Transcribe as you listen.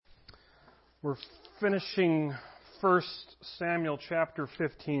We're finishing 1 Samuel chapter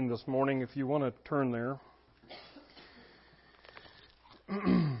 15 this morning, if you want to turn there.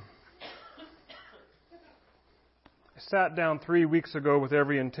 I sat down 3 weeks ago with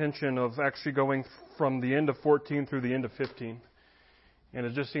every intention of actually going from the end of 14 through the end of 15. And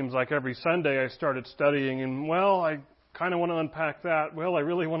it just seems like every Sunday I started studying, and, I kind of want to unpack that. I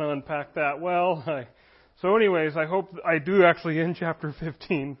really want to unpack that. So anyways, I hope I do actually end chapter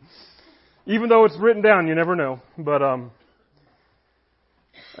 15. Even though it's written down, you never know.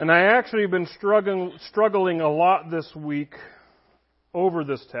 And I actually have been struggling a lot this week over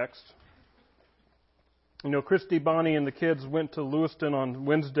this text. You know, Christy, Bonnie, and the kids went to Lewiston on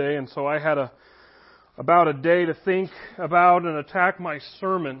Wednesday, and so I had about a day to think about and attack my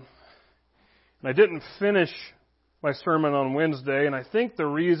sermon. And I didn't finish my sermon on Wednesday, and I think the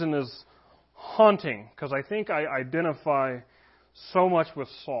reason is haunting, because I think I identify so much with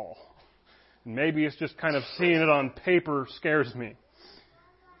Saul. And maybe it's just kind of seeing it on paper scares me.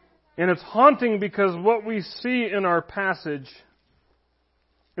 And it's haunting because what we see in our passage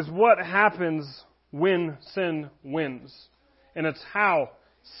is what happens when sin wins. And it's how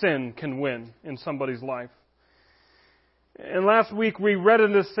sin can win in somebody's life. And last week we read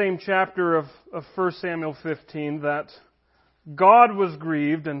in this same chapter of 1 Samuel 15 that God was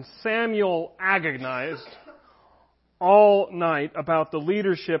grieved and Samuel agonized all night about the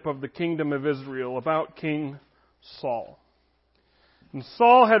leadership of the kingdom of Israel, about King Saul. And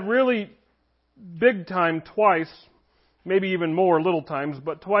Saul had really big time twice, maybe even more little times,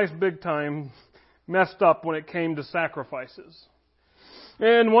 but twice big time messed up when it came to sacrifices.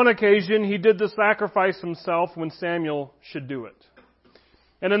 And one occasion he did the sacrifice himself when Samuel should do it.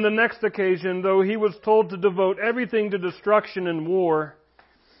 And in the next occasion, though he was told to devote everything to destruction and war,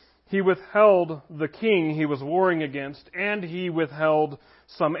 he withheld the king he was warring against, and he withheld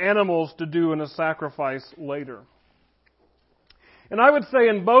some animals to do in a sacrifice later. And I would say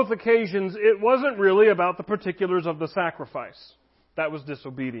in both occasions, it wasn't really about the particulars of the sacrifice. That was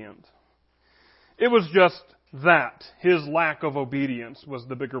disobedient. It was just that. His lack of obedience was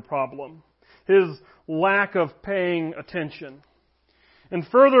the bigger problem. His lack of paying attention. And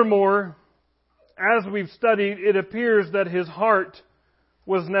furthermore, as we've studied, it appears that his heart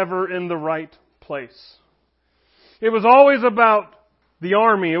was never in the right place. It was always about the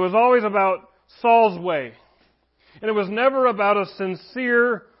army. It was always about Saul's way. And it was never about a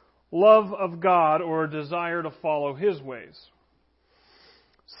sincere love of God or a desire to follow His ways.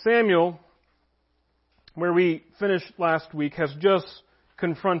 Samuel, where we finished last week, has just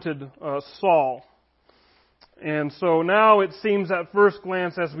confronted Saul. And so now it seems at first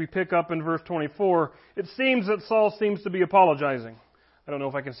glance, as we pick up in verse 24, it seems that Saul seems to be apologizing. I don't know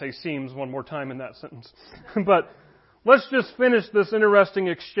if I can say seems one more time in that sentence. But let's just finish this interesting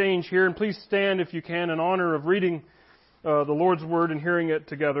exchange here. And please stand, if you can, in honor of reading the Lord's Word and hearing it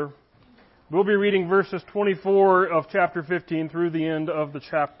together. We'll be reading verses 24 of chapter 15 through the end of the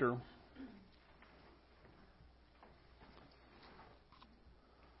chapter.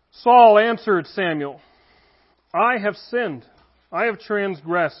 Saul answered Samuel, "I have sinned. I have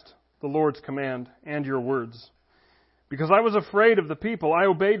transgressed the Lord's command and your words. Because I was afraid of the people, I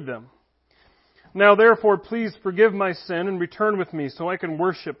obeyed them. Now therefore, please forgive my sin and return with me so I can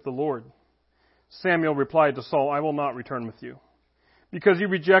worship the Lord." Samuel replied to Saul, "I will not return with you. Because you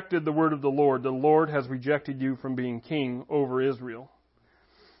rejected the word of the Lord has rejected you from being king over Israel."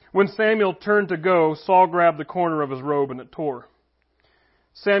 When Samuel turned to go, Saul grabbed the corner of his robe and it tore.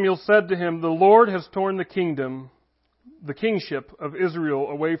 Samuel said to him, "The Lord has torn the kingship of Israel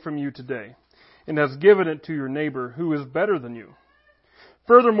away from you today, and has given it to your neighbor, who is better than you.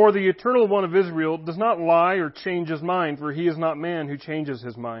 Furthermore, the Eternal One of Israel does not lie or change his mind, for he is not man who changes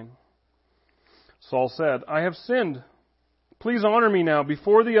his mind." Saul said, "I have sinned. Please honor me now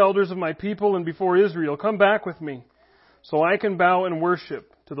before the elders of my people and before Israel. Come back with me, so I can bow and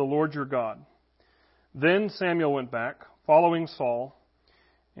worship to the Lord your God." Then Samuel went back, following Saul,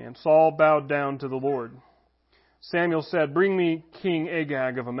 and Saul bowed down to the Lord. Samuel said, "Bring me King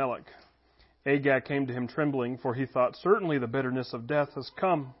Agag of Amalek." Agag came to him trembling, for he thought, "Certainly the bitterness of death has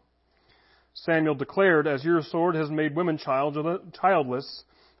come." Samuel declared, "As your sword has made women childless,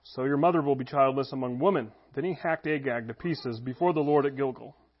 so your mother will be childless among women." Then he hacked Agag to pieces before the Lord at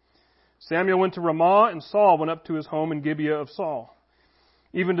Gilgal. Samuel went to Ramah, and Saul went up to his home in Gibeah of Saul.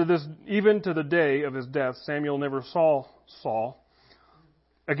 Even to the day of his death, Samuel never saw Saul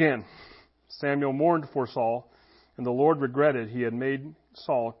again. Samuel mourned for Saul, and the Lord regretted he had made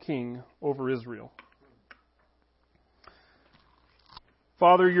Saul king over Israel.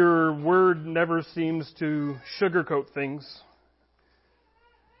 Father, your word never seems to sugarcoat things.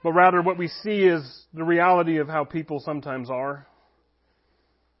 but rather what we see is the reality of how people sometimes are.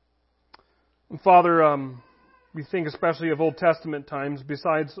 And Father, we think especially of Old Testament times,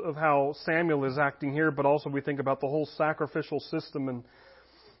 besides of how Samuel is acting here, but also we think about the whole sacrificial system and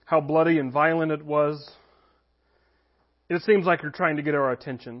how bloody and violent it was. It seems like you're trying to get our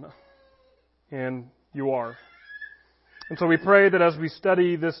attention, and you are. And so we pray that as we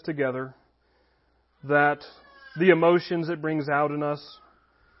study this together, that the emotions it brings out in us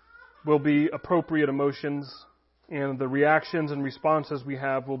will be appropriate emotions, and the reactions and responses we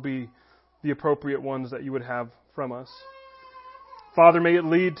have will be the appropriate ones that you would have from us. Father, may it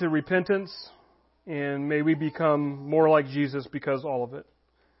lead to repentance, and may we become more like Jesus because all of it.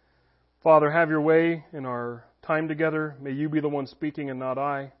 Father, have your way in our time together. May you be the one speaking and not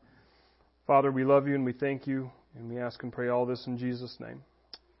I. Father, we love you and we thank you, and we ask and pray all this in Jesus' name.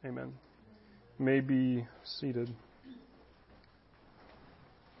 Amen. You may be seated.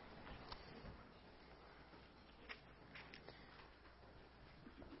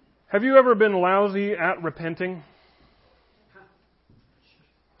 Have you ever been lousy at repenting?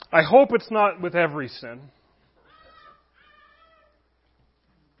 I hope it's not with every sin.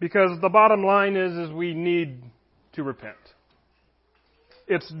 Because the bottom line is we need to repent.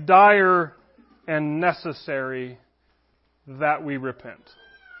 It's dire and necessary that we repent.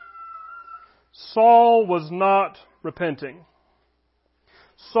 Saul was not repenting.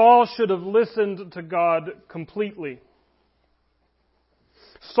 Saul should have listened to God completely.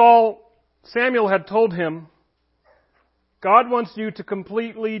 Samuel had told him, God wants you to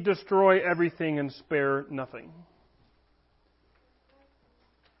completely destroy everything and spare nothing.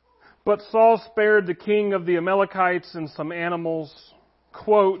 But Saul spared the king of the Amalekites and some animals,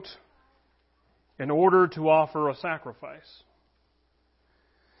 quote, in order to offer a sacrifice.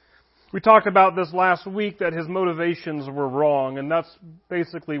 We talked about this last week, that his motivations were wrong, and that's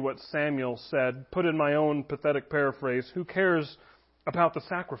basically what Samuel said. Put in my own pathetic paraphrase, who cares about the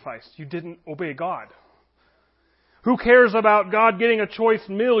sacrifice? You didn't obey God. Who cares about God getting a choice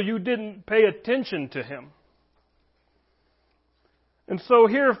meal? You didn't pay attention to Him. And so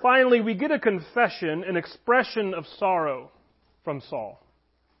here finally we get a confession, an expression of sorrow from Saul.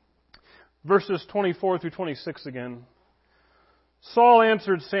 Verses 24 through 26 again. Saul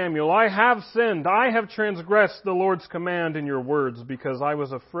answered Samuel, I have sinned. I have transgressed the Lord's command in your words because I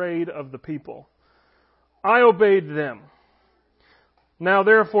was afraid of the people. I obeyed them. Now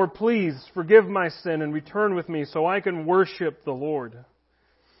therefore please forgive my sin and return with me so I can worship the Lord.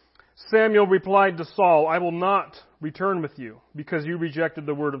 Samuel replied to Saul, I will not return with you because you rejected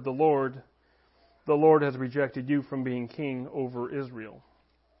the word of the Lord. The Lord has rejected you from being king over Israel.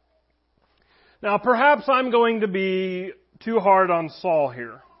 Now perhaps I'm going to be too hard on Saul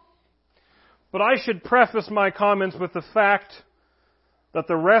here. But I should preface my comments with the fact that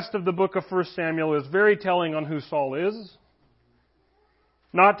the rest of the book of 1 Samuel is very telling on who Saul is.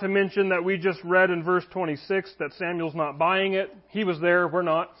 Not to mention that we just read in verse 26 that Samuel's not buying it. He was there, we're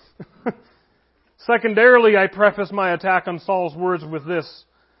not. Secondarily, I preface my attack on Saul's words with this.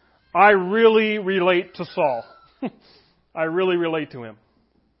 I really relate to Saul. I really relate to him.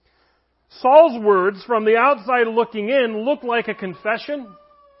 Saul's words, from the outside looking in, look like a confession.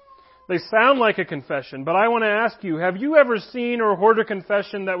 They sound like a confession, but I want to ask you, have you ever seen or heard a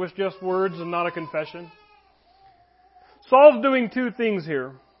confession that was just words and not a confession? Saul's doing two things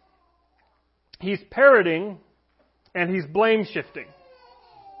here. He's parroting and he's blame shifting.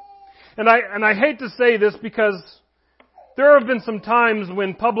 And I hate to say this because there have been some times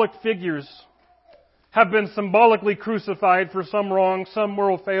when public figures have been symbolically crucified for some wrong, some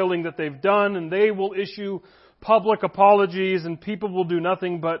moral failing that they've done, and they will issue public apologies, and people will do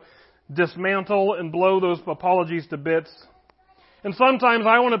nothing but dismantle and blow those apologies to bits. And sometimes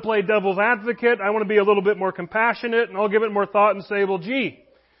I want to play devil's advocate. I want to be a little bit more compassionate, and I'll give it more thought and say, well, gee,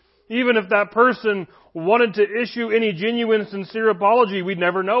 even if that person wanted to issue any genuine, sincere apology, we'd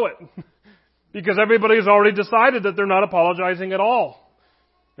never know it. Because everybody's already decided that they're not apologizing at all.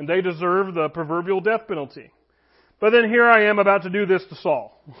 And they deserve the proverbial death penalty. But then here I am about to do this to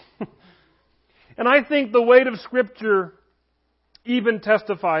Saul. And I think the weight of Scripture even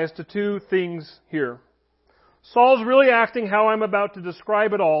testifies to two things here. Saul's really acting how I'm about to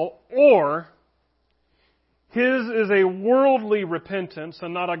describe it all, or his is a worldly repentance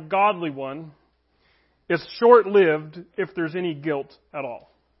and not a godly one. It's short-lived if there's any guilt at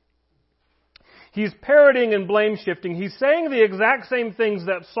all. He's parroting and blame shifting. He's saying the exact same things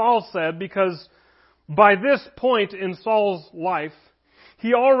that Saul said because by this point in Saul's life,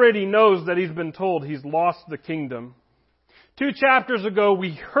 he already knows that he's been told he's lost the kingdom. 2 chapters ago,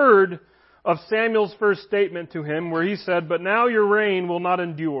 we heard of Samuel's first statement to him, where he said, "But now your reign will not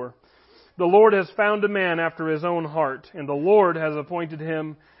endure. The Lord has found a man after his own heart, and the Lord has appointed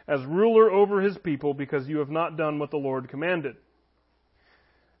him as ruler over his people because you have not done what the Lord commanded."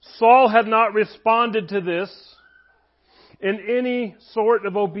 Saul had not responded to this in any sort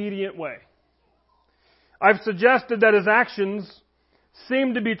of obedient way. I've suggested that his actions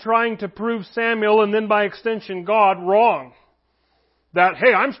seemed to be trying to prove Samuel, and then by extension God, wrong. That,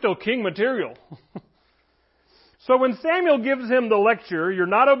 hey, I'm still king material. So when Samuel gives him the lecture, you're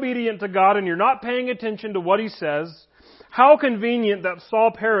not obedient to God and you're not paying attention to what he says, how convenient that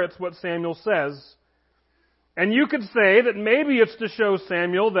Saul parrots what Samuel says. And you could say that maybe it's to show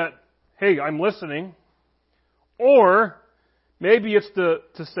Samuel that, hey, I'm listening. Or maybe it's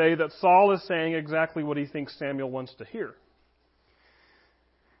to say that Saul is saying exactly what he thinks Samuel wants to hear.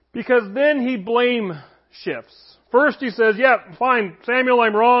 Because then he blame shifts. First he says, yeah, fine, Samuel,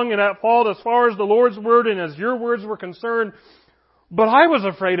 I'm wrong and at fault as far as the Lord's word and as your words were concerned, but I was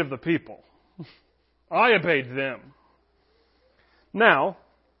afraid of the people. I obeyed them. Now,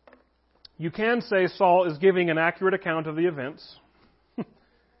 you can say Saul is giving an accurate account of the events,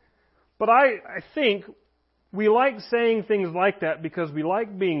 but I think we like saying things like that because we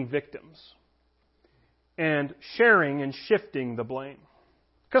like being victims and sharing and shifting the blame.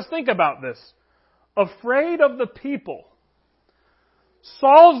 Because think about this. Afraid of the people.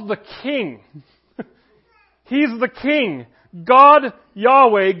 Saul's the king. He's the king. God,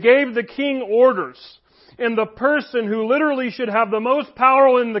 Yahweh, gave the king orders. And the person who literally should have the most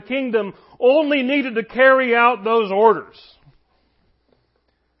power in the kingdom only needed to carry out those orders.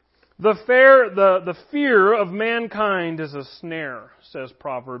 The fear of mankind is a snare, says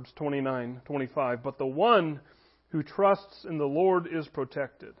Proverbs 29:25. But the one who trusts in the Lord is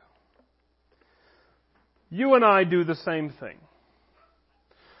protected. You and I do the same thing.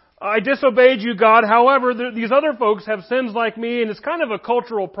 I disobeyed you, God. However, these other folks have sins like me, and it's kind of a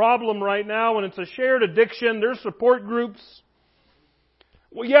cultural problem right now, and it's a shared addiction. There's support groups.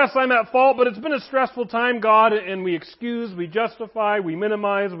 Well, yes, I'm at fault, but it's been a stressful time, God, and we excuse, we justify, we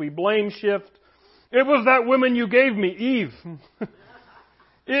minimize, we blame shift. It was that woman you gave me, Eve.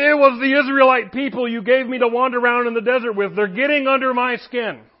 It was the Israelite people you gave me to wander around in the desert with. They're getting under my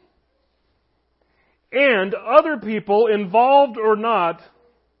skin. And other people, involved or not,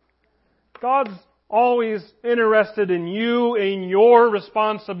 God's always interested in you and your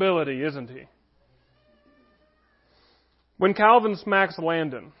responsibility, isn't He? When Calvin smacks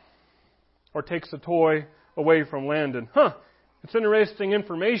Landon, or takes a toy away from Landon, it's interesting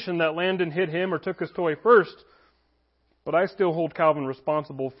information that Landon hit him or took his toy first, but I still hold Calvin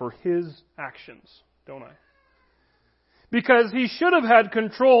responsible for his actions, don't I? Because he should have had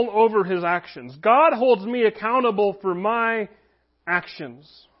control over his actions. God holds me accountable for my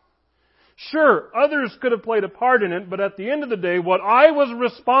actions. Sure, others could have played a part in it, but at the end of the day, what I was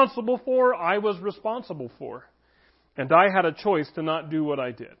responsible for, I was responsible for. And I had a choice to not do what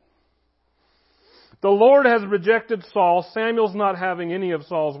I did. The Lord has rejected Saul. Samuel's not having any of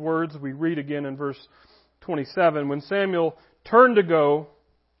Saul's words. We read again in verse 27. When Samuel turned to go,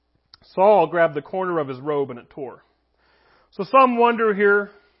 Saul grabbed the corner of his robe and it tore. So some wonder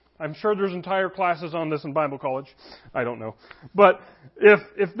here, I'm sure there's entire classes on this in Bible college. I don't know. But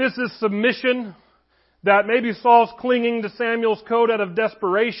if this is submission, that maybe Saul's clinging to Samuel's coat out of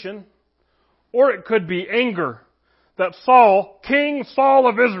desperation, or it could be anger. That Saul, King Saul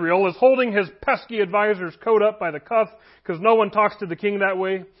of Israel, is holding his pesky advisor's coat up by the cuff because no one talks to the king that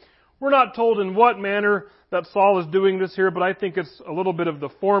way. We're not told in what manner that Saul is doing this here, but I think it's a little bit of the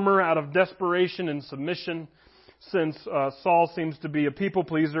former out of desperation and submission, since Saul seems to be a people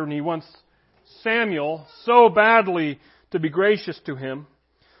pleaser and he wants Samuel so badly to be gracious to him.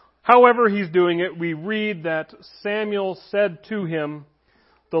 However he's doing it, we read that Samuel said to him,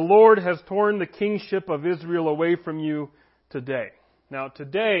 "The Lord has torn the kingship of Israel away from you today." Now,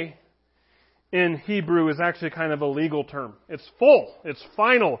 today in Hebrew is actually kind of a legal term. It's full. It's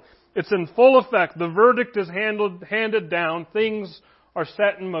final. It's in full effect. The verdict is handed down. Things are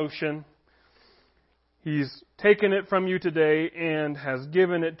set in motion. He's taken it from you today and has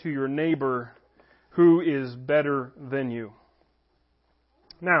given it to your neighbor who is better than you.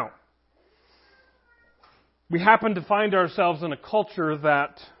 Now, we happen to find ourselves in a culture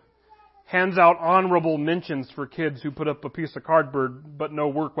that hands out honorable mentions for kids who put up a piece of cardboard but no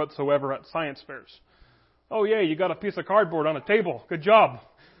work whatsoever at science fairs. Oh yeah, you got a piece of cardboard on a table. Good job.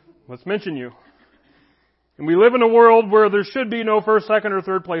 Let's mention you. And we live in a world where there should be no first, second, or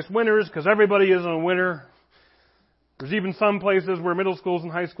third place winners because everybody is a winner. There's even some places where middle schools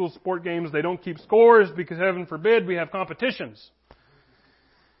and high school sport games, they don't keep scores because heaven forbid we have competitions.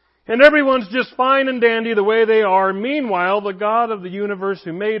 And everyone's just fine and dandy the way they are. Meanwhile, the God of the universe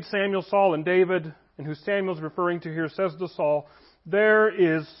who made Samuel, Saul, and David, and who Samuel's referring to here, says to Saul, there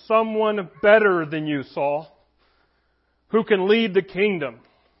is someone better than you, Saul, who can lead the kingdom.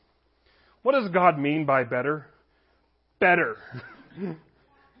 What does God mean by better? Better.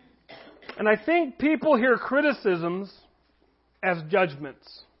 And I think people hear criticisms as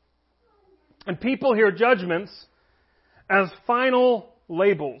judgments. And people hear judgments as final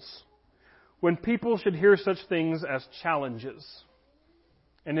labels, when people should hear such things as challenges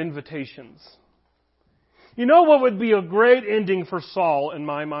and invitations. You know what would be a great ending for Saul in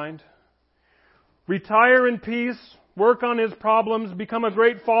my mind? Retire in peace, work on his problems, become a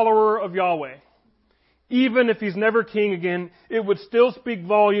great follower of Yahweh. Even if he's never king again, it would still speak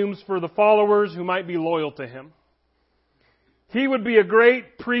volumes for the followers who might be loyal to him. He would be a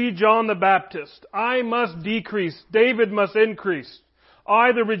great pre-John the Baptist. I must decrease, David must increase.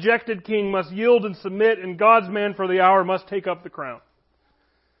 I, the rejected king, must yield and submit, and God's man for the hour must take up the crown.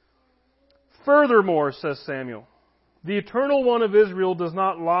 Furthermore, says Samuel, the Eternal One of Israel does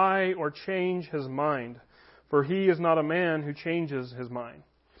not lie or change his mind, for he is not a man who changes his mind.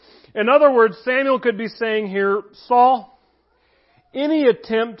 In other words, Samuel could be saying here, Saul, any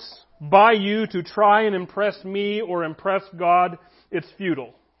attempts by you to try and impress me or impress God, it's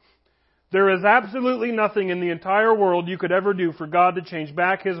futile. There is absolutely nothing in the entire world you could ever do for God to change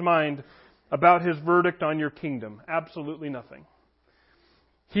back His mind about His verdict on your kingdom. Absolutely nothing.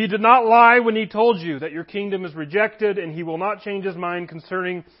 He did not lie when He told you that your kingdom is rejected, and He will not change His mind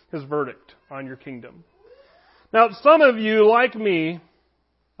concerning His verdict on your kingdom. Now, some of you, like me,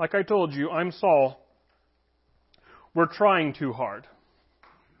 like I told you, I'm Saul, we're trying too hard.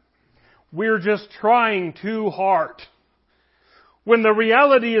 We're just trying too hard. When the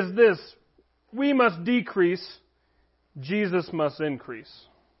reality is this, we must decrease, Jesus must increase.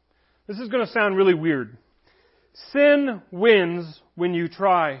 This is going to sound really weird. Sin wins when you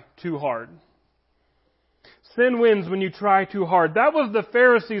try too hard. Sin wins when you try too hard. That was the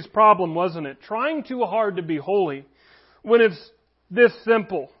Pharisees' problem, wasn't it? Trying too hard to be holy when it's this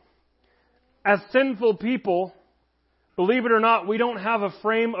simple. As sinful people, believe it or not, we don't have a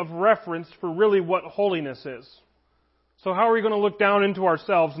frame of reference for really what holiness is. So how are we going to look down into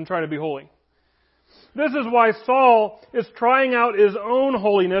ourselves and try to be holy? This is why Saul is trying out his own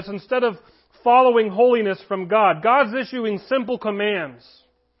holiness instead of following holiness from God. God's issuing simple commands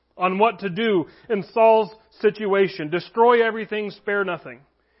on what to do in Saul's situation. Destroy everything, spare nothing.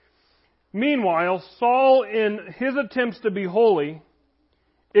 Meanwhile, Saul, in his attempts to be holy,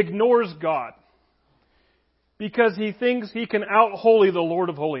 ignores God because he thinks he can out-holy the Lord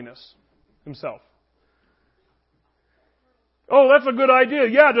of holiness himself. Oh, that's a good idea.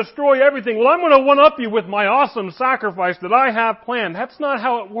 Yeah, destroy everything. Well, I'm going to one-up you with my awesome sacrifice that I have planned. That's not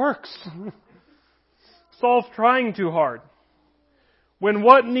how it works. Saul's trying too hard. When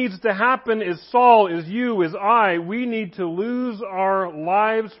what needs to happen is Saul, is you, is I, we need to lose our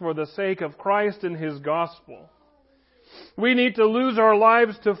lives for the sake of Christ and His gospel. We need to lose our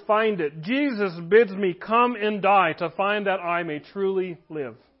lives to find it. Jesus bids me come and die to find that I may truly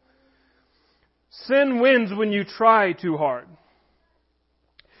live. Sin wins when you try too hard.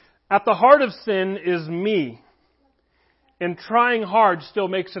 At the heart of sin is me. And trying hard still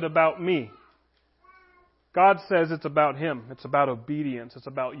makes it about me. God says it's about Him. It's about obedience. It's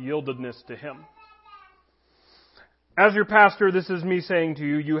about yieldedness to Him. As your pastor, this is me saying to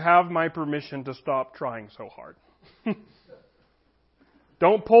you, you have my permission to stop trying so hard.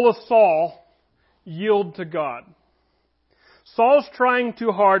 Don't pull a Saul. Yield to God. Saul's trying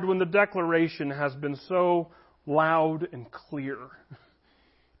too hard when the declaration has been so loud and clear.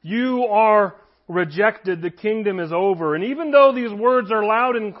 You are rejected. The kingdom is over. And even though these words are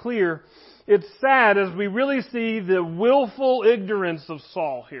loud and clear, it's sad as we really see the willful ignorance of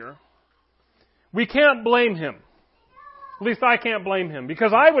Saul here. We can't blame him. At least I can't blame him,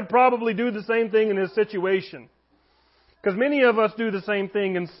 because I would probably do the same thing in his situation. Because many of us do the same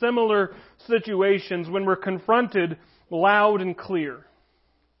thing in similar situations when we're confronted loud and clear.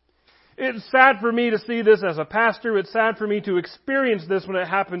 It's sad for me to see this as a pastor. It's sad for me to experience this when it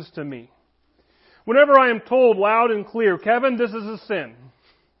happens to me. Whenever I am told loud and clear, Kevin, this is a sin.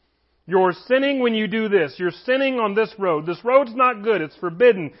 You're sinning when you do this. You're sinning on this road. This road's not good. It's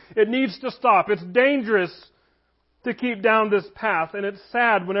forbidden. It needs to stop. It's dangerous to keep down this path. And it's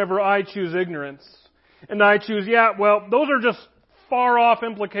sad whenever I choose ignorance. And I choose, those are just far off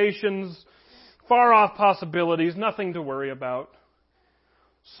implications, far off possibilities, nothing to worry about.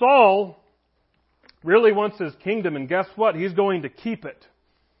 Saul really wants his kingdom, and guess what? He's going to keep it.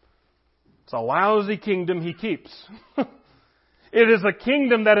 It's a lousy kingdom he keeps. It is a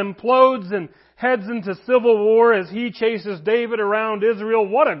kingdom that implodes and heads into civil war as he chases David around Israel.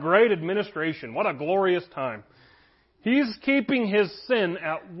 What a great administration. What a glorious time. He's keeping his sin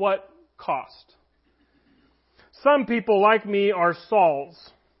at what cost? Some people like me are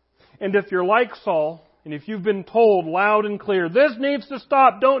Sauls. And if you're like Saul, and if you've been told loud and clear, this needs to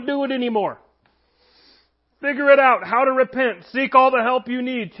stop, don't do it anymore. Figure it out, how to repent, seek all the help you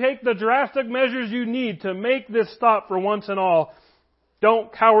need, take the drastic measures you need to make this stop for once and all.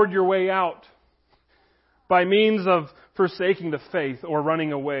 Don't coward your way out by means of forsaking the faith or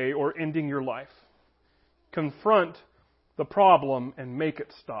running away or ending your life. Confront the problem and make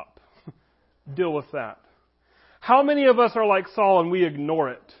it stop. Deal with that. How many of us are like Saul and we ignore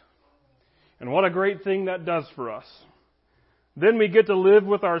it? And what a great thing that does for us. Then we get to live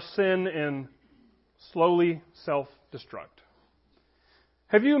with our sin and slowly self-destruct.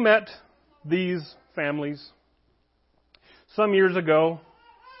 Have you met these families? Some years ago,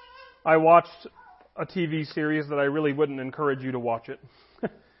 I watched a TV series that I really wouldn't encourage you to watch it.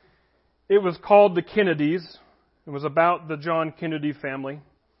 It was called The Kennedys. It was about the John Kennedy family.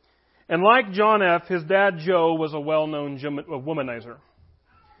 And like John F., his dad Joe was a well-known womanizer.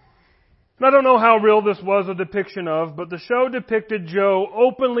 And I don't know how real this was a depiction of, but the show depicted Joe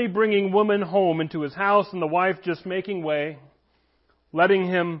openly bringing women home into his house and the wife just making way, letting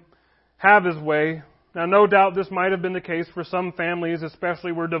him have his way. Now, no doubt this might have been the case for some families,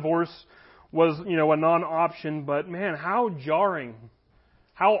 especially where divorce was, a non-option, but man, how jarring,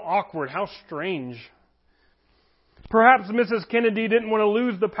 how awkward, how strange. Perhaps Mrs. Kennedy didn't want to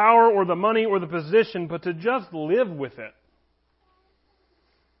lose the power or the money or the position, but to just live with it.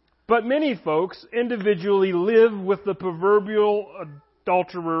 But many folks individually live with the proverbial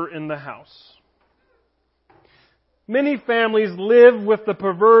adulterer in the house. Many families live with the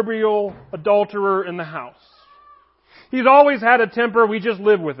proverbial adulterer in the house. He's always had a temper, we just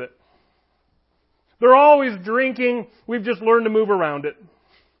live with it. They're always drinking, we've just learned to move around it.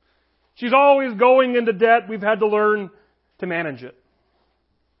 She's always going into debt, we've had to learn to manage it.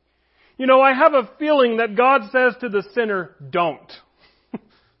 I have a feeling that God says to the sinner, don't.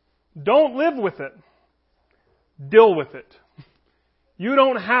 Don't live with it. Deal with it. You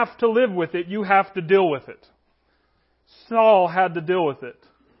don't have to live with it, you have to deal with it. Saul had to deal with it.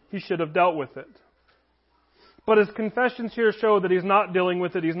 He should have dealt with it. But his confessions here show that he's not dealing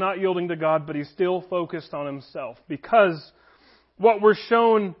with it, he's not yielding to God, but he's still focused on himself. Because what we're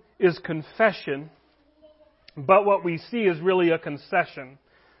shown is confession, but what we see is really a concession.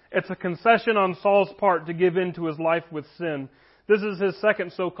 It's a concession on Saul's part to give in to his life with sin. This is his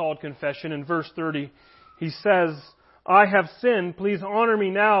second so-called confession. In verse 30, he says, I have sinned. Please honor me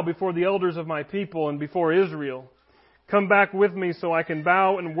now before the elders of my people and before Israel. Come back with me so I can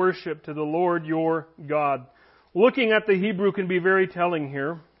bow and worship to the Lord your God. Looking at the Hebrew can be very telling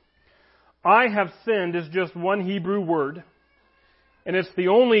here. I have sinned is just one Hebrew word. And it's the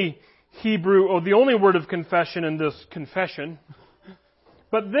only the only word of confession in this confession.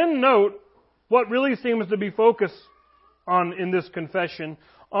 But then note what really seems to be focused on in this confession.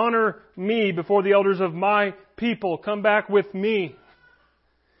 Honor me before the elders of my people. Come back with me.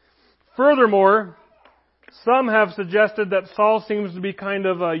 Furthermore, some have suggested that Saul seems to be kind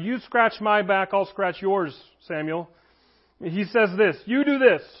of a, you scratch my back, I'll scratch yours, Samuel. He says this, you do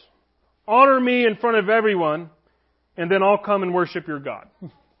this. Honor me in front of everyone, and then I'll come and worship your God.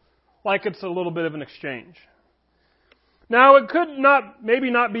 Like it's a little bit of an exchange. Now, it could maybe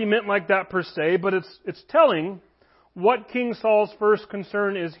not be meant like that per se, but it's telling what King Saul's first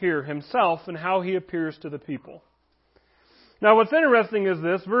concern is here, himself, and how he appears to the people. Now, what's interesting is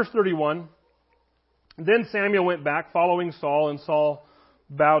this, verse 31, then Samuel went back following Saul, and Saul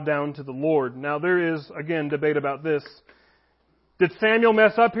bowed down to the Lord. Now, there is, again, debate about this. Did Samuel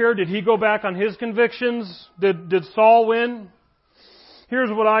mess up here? Did he go back on his convictions? Did Saul win? Here's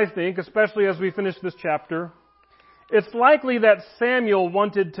what I think, especially as we finish this chapter. It's likely that Samuel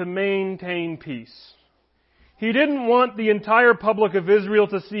wanted to maintain peace. He didn't want the entire public of Israel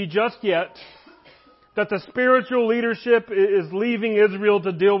to see just yet that the spiritual leadership is leaving Israel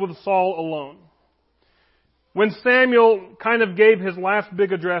to deal with Saul alone. When Samuel kind of gave his last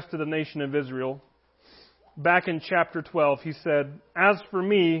big address to the nation of Israel, back in chapter 12, he said, as for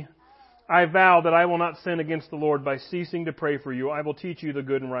me, I vow that I will not sin against the Lord by ceasing to pray for you. I will teach you the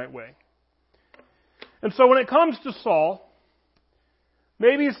good and right way. And so when it comes to Saul,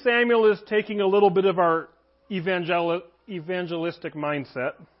 maybe Samuel is taking a little bit of our evangelistic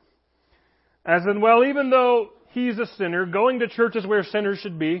mindset. As in, well, even though he's a sinner, going to church is where sinners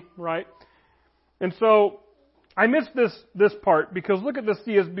should be, right? And so I missed this part because look at the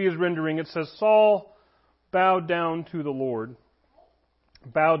CSB's rendering. It says Saul bowed down to the Lord.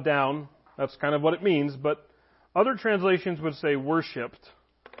 bowed down. That's kind of what it means, but other translations would say worshipped,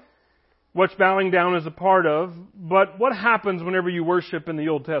 which bowing down is a part of. But what happens whenever you worship in the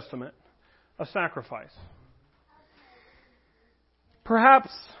Old Testament? A sacrifice. Perhaps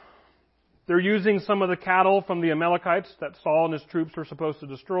they're using some of the cattle from the Amalekites that Saul and his troops were supposed to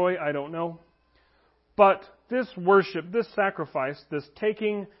destroy. I don't know. But this worship, this sacrifice, this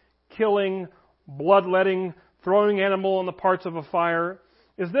taking, killing, bloodletting, throwing animal on the parts of a fire,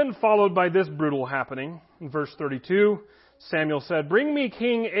 is then followed by this brutal happening. In verse 32, Samuel said, "Bring me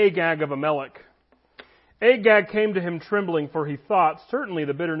King Agag of Amalek." Agag came to him trembling, for he thought, "Certainly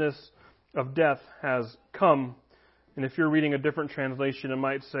the bitterness of death has come." And if you're reading a different translation, it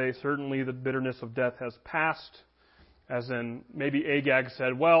might say, "Certainly the bitterness of death has passed." As in, maybe Agag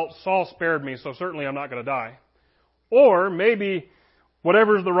said, "Well, Saul spared me, so certainly I'm not going to die." Or maybe,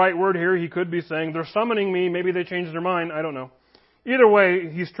 whatever's the right word here, he could be saying, "They're summoning me, maybe they changed their mind." I don't know. Either way,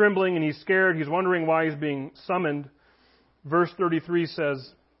 he's trembling and he's scared. He's wondering why he's being summoned. Verse 33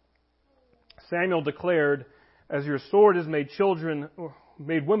 says, Samuel declared, "As your sword has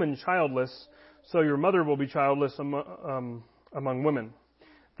made women childless, so your mother will be childless among women."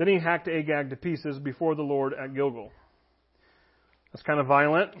 Then he hacked Agag to pieces before the Lord at Gilgal. That's kind of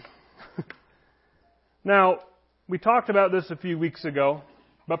violent. Now, we talked about this a few weeks ago,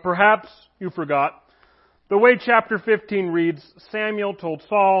 but perhaps you forgot. The way chapter 15 reads, Samuel told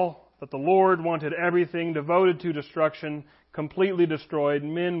Saul that the Lord wanted everything devoted to destruction, completely destroyed,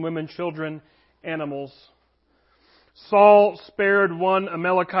 men, women, children, animals. Saul spared one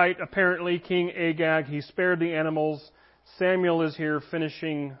Amalekite, apparently King Agag. He spared the animals. Samuel is here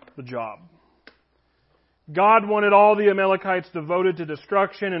finishing the job. God wanted all the Amalekites devoted to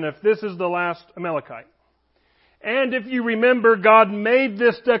destruction, and if this is the last Amalekite. And if you remember, God made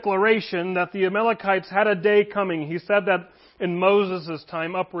this declaration that the Amalekites had a day coming. He said that in Moses'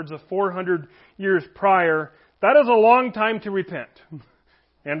 time, upwards of 400 years prior. That is a long time to repent.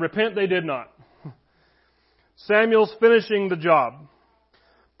 And repent they did not. Samuel's finishing the job.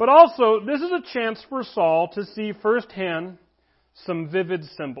 But also, this is a chance for Saul to see firsthand some vivid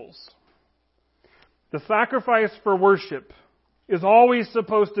symbols. The sacrifice for worship is always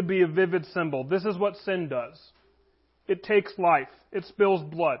supposed to be a vivid symbol. This is what sin does. It takes life. It spills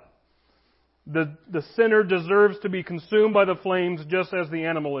blood. The sinner deserves to be consumed by the flames just as the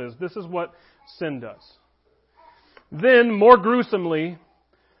animal is. This is what sin does. Then, more gruesomely,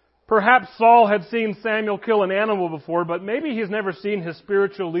 perhaps Saul had seen Samuel kill an animal before, but maybe he's never seen his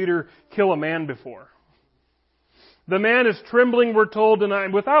spiritual leader kill a man before. The man is trembling, we're told,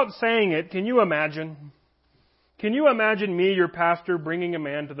 and without saying it, can you imagine? Can you imagine me, your pastor, bringing a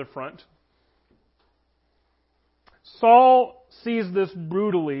man to the front? Saul sees this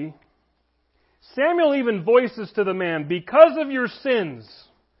brutally. Samuel even voices to the man, "Because of your sins,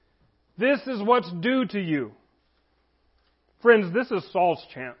 this is what's due to you." Friends, this is Saul's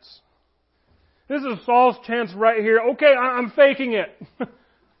chance. This is Saul's chance right here. Okay, I'm faking it.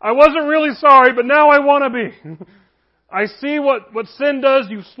 I wasn't really sorry, but now I want to be. I see what sin does.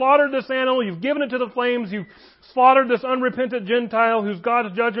 You've slaughtered this animal. You've given it to the flames. You've slaughtered this unrepentant Gentile whose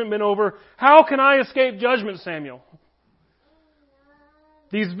God's judgment been over. How can I escape judgment, Samuel?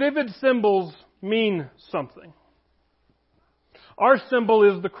 These vivid symbols mean something. Our symbol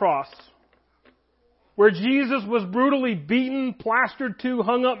is the cross, where Jesus was brutally beaten, plastered to,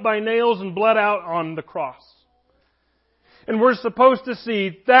 hung up by nails, and bled out on the cross. And we're supposed to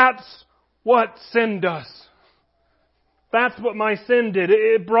see that's what sin does. That's what my sin did.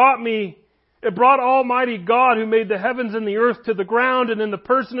 It brought Almighty God, who made the heavens and the earth, to the ground, and in the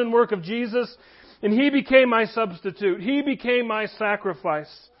person and work of Jesus, and He became my substitute. He became my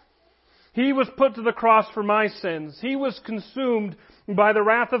sacrifice. He was put to the cross for my sins. He was consumed by the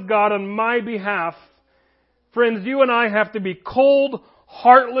wrath of God on my behalf. Friends, you and I have to be cold,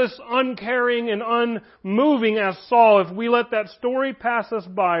 heartless, uncaring, and unmoving as Saul if we let that story pass us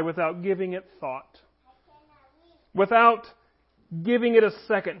by without giving it thought. Without giving it a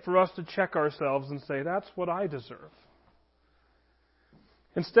second for us to check ourselves and say, that's what I deserve.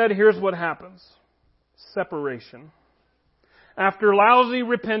 Instead, here's what happens. Separation. After lousy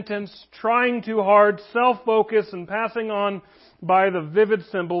repentance, trying too hard, self-focus, and passing on by the vivid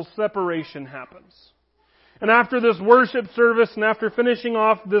symbols, separation happens. And after this worship service, and after finishing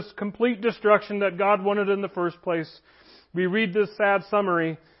off this complete destruction that God wanted in the first place, we read this sad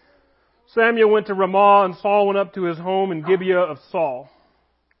summary. Samuel went to Ramah, and Saul went up to his home in Gibeah of Saul.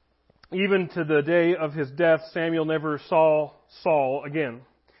 Even to the day of his death, Samuel never saw Saul again.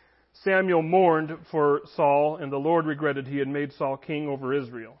 Samuel mourned for Saul, and the Lord regretted He had made Saul king over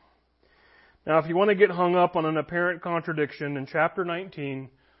Israel. Now, if you want to get hung up on an apparent contradiction, in chapter 19,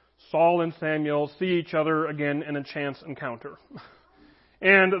 Saul and Samuel see each other again in a chance encounter.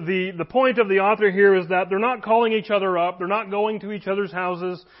 And the point of the author here is that they're not calling each other up, they're not going to each other's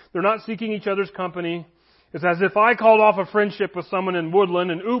houses, they're not seeking each other's company. It's as if I called off a friendship with someone in Woodland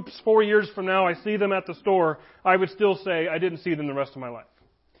and oops, 4 years from now I see them at the store, I would still say I didn't see them the rest of my life.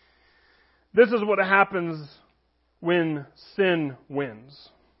 This is what happens when sin wins.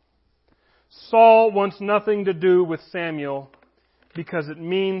 Saul wants nothing to do with Samuel because it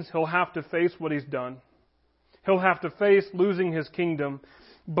means he'll have to face what he's done. He'll have to face losing his kingdom,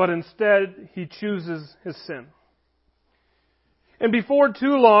 but instead he chooses his sin. And before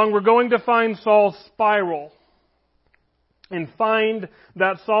too long, we're going to find Saul's spiral and find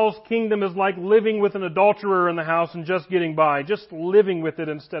that Saul's kingdom is like living with an adulterer in the house and just getting by, just living with it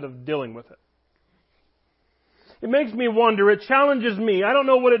instead of dealing with it. It makes me wonder, it challenges me. I don't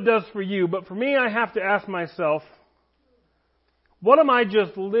know what it does for you, but for me I have to ask myself, what am I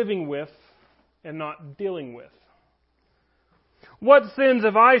just living with and not dealing with? What sins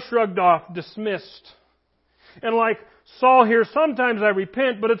have I shrugged off, dismissed? And like Saul here, sometimes I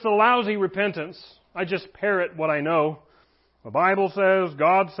repent, but it's a lousy repentance. I just parrot what I know. The Bible says,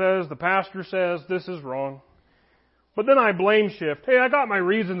 God says, the pastor says, this is wrong. But then I blame shift. Hey, I got my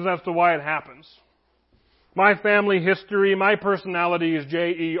reasons as to why it happens. My family history, my personality is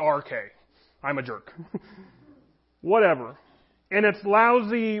J-E-R-K. I'm a jerk. Whatever. And it's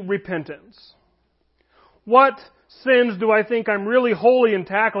lousy repentance. What sins do I think I'm really holy in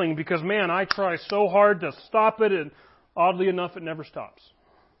tackling because, man, I try so hard to stop it and oddly enough it never stops.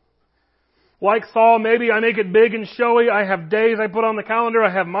 Like Saul, maybe I make it big and showy. I have days I put on the calendar.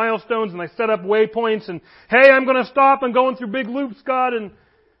 I have milestones and I set up waypoints and, hey, I'm going to stop. I'm going through big loops, God. And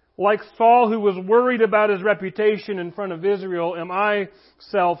like Saul, who was worried about his reputation in front of Israel, am I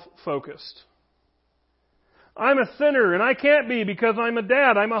self-focused? I'm a sinner and I can't be because I'm a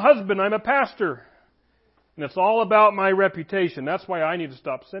dad, I'm a husband, I'm a pastor. And it's all about my reputation. That's why I need to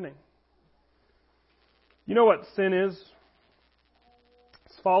stop sinning. You know what sin is?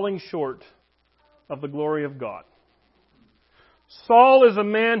 It's falling short of the glory of God. Saul is a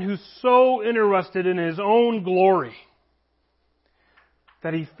man who's so interested in his own glory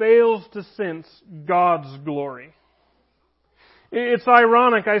that he fails to sense God's glory. It's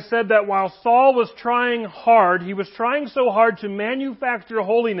ironic, I said that while Saul was trying hard, he was trying so hard to manufacture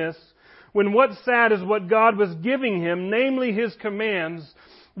holiness, when what's sad is what God was giving him, namely His commands,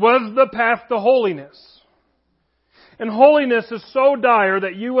 was the path to holiness. And holiness is so dire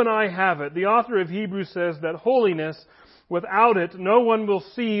that you and I have it. The author of Hebrews says that holiness, without it, no one will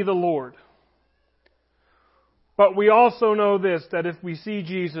see the Lord. But we also know this, that if we see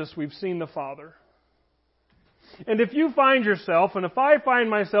Jesus, we've seen the Father. And if you find yourself, and if I find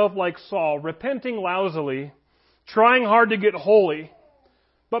myself like Saul, repenting lousily, trying hard to get holy,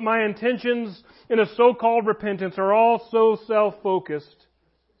 but my intentions in a so-called repentance are all so self-focused,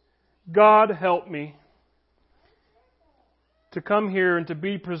 God help me to come here and to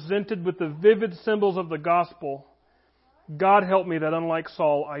be presented with the vivid symbols of the gospel. God help me that, unlike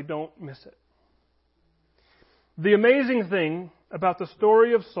Saul, I don't miss it. The amazing thing about the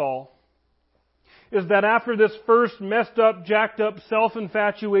story of Saul is that after this first messed up, jacked up,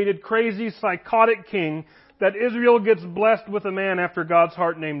 self-infatuated, crazy, psychotic king, that Israel gets blessed with a man after God's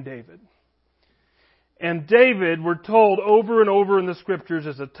heart named David. And David, we're told over and over in the Scriptures,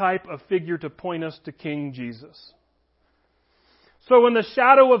 is a type, a figure to point us to King Jesus. So in the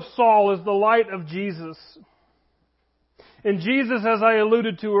shadow of Saul is the light of Jesus. And Jesus, as I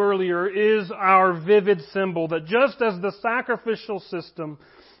alluded to earlier, is our vivid symbol that just as the sacrificial system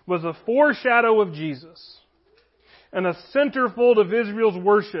was a foreshadow of Jesus and a centerfold of Israel's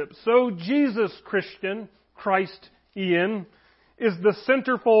worship, so Jesus, Christian, Christ, Ian, is the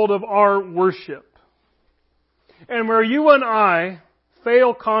centerfold of our worship. And where you and I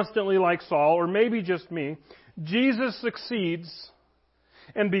fail constantly like Saul, or maybe just me, Jesus succeeds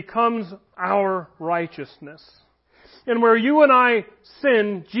and becomes our righteousness. And where you and I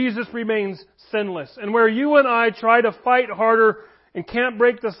sin, Jesus remains sinless. And where you and I try to fight harder and can't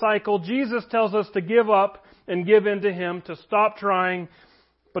break the cycle, Jesus tells us to give up and give in to Him, to stop trying,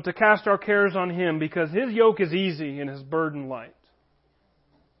 but to cast our cares on Him because His yoke is easy and His burden light.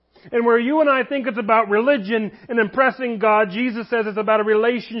 And where you and I think it's about religion and impressing God, Jesus says it's about a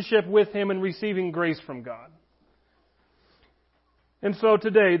relationship with Him and receiving grace from God. And so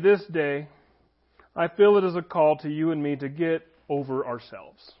today, this day, I feel it is a call to you and me to get over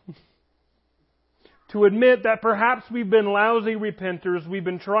ourselves. To admit that perhaps we've been lousy repenters, we've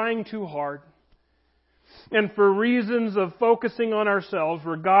been trying too hard. and for reasons of focusing on ourselves,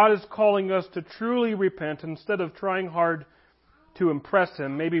 where God is calling us to truly repent instead of trying hard to impress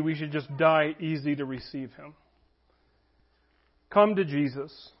Him, maybe we should just die easy to receive Him. Come to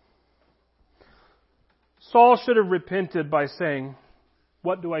Jesus. Saul should have repented by saying,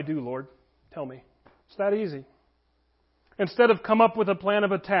 "What do I do, Lord? Tell me." It's that easy. Instead of come up with a plan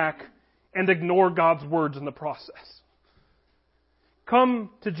of attack and ignore God's words in the process. Come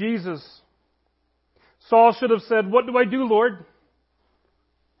to Jesus. Saul should have said, "What do I do, Lord?"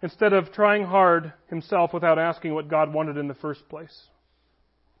 Instead of trying hard himself without asking what God wanted in the first place.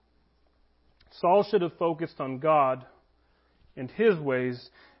 Saul should have focused on God and His ways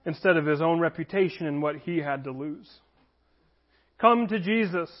instead of his own reputation and what he had to lose. Come to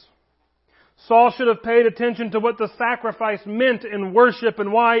Jesus. Saul should have paid attention to what the sacrifice meant in worship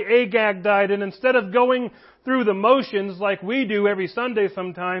and why Agag died, and instead of going through the motions like we do every Sunday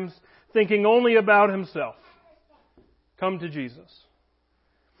sometimes, thinking only about himself. Come to Jesus.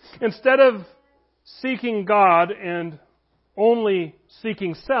 Instead of seeking God and only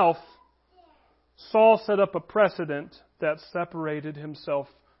seeking self, Saul set up a precedent that separated himself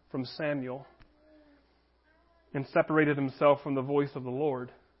from Samuel and separated himself from the voice of the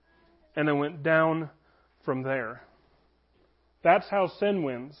Lord, and then went down from there. That's how sin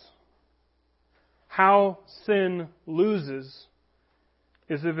wins. How sin loses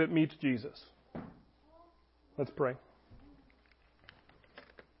is if it meets Jesus. Let's pray.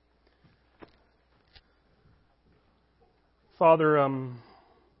 Father,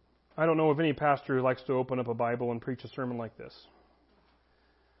 I don't know of any pastor who likes to open up a Bible and preach a sermon like this.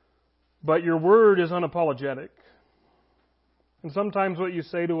 But your word is unapologetic. And sometimes what you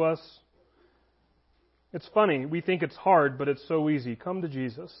say to us, it's funny. We think it's hard, but it's so easy. Come to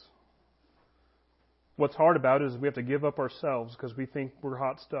Jesus. What's hard about it is we have to give up ourselves because we think we're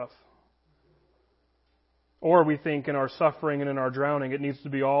hot stuff. Or we think in our suffering and in our drowning, it needs to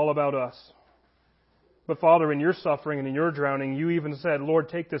be all about us. But Father, in your suffering and in your drowning, you even said, Lord,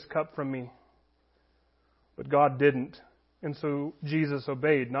 take this cup from me. But God didn't. And so Jesus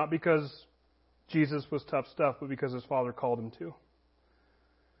obeyed, not because Jesus was tough stuff, but because His Father called Him to.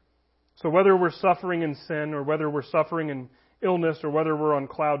 So whether we're suffering in sin, or whether we're suffering in illness, or whether we're on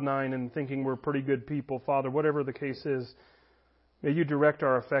cloud nine and thinking we're pretty good people, Father, whatever the case is, may you direct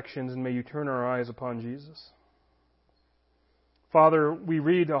our affections and may you turn our eyes upon Jesus. Father, we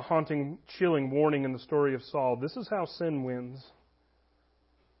read a haunting, chilling warning in the story of Saul. This is how sin wins.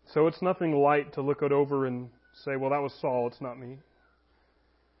 So it's nothing light to look it over and say, well, that was Saul, it's not me.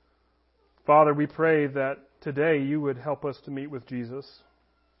 Father, we pray that today you would help us to meet with Jesus.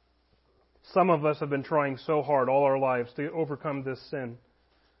 Some of us have been trying so hard all our lives to overcome this sin.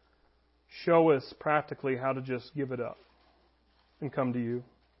 Show us practically how to just give it up and come to you,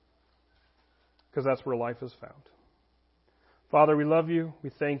 because that's where life is found. Father, we love you. We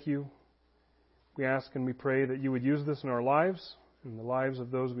thank you. We ask and we pray that you would use this in our lives, in the lives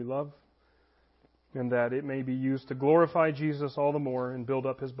of those we love, and that it may be used to glorify Jesus all the more and build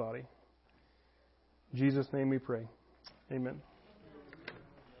up His body. In Jesus' name we pray. Amen.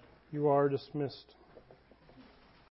 You are dismissed.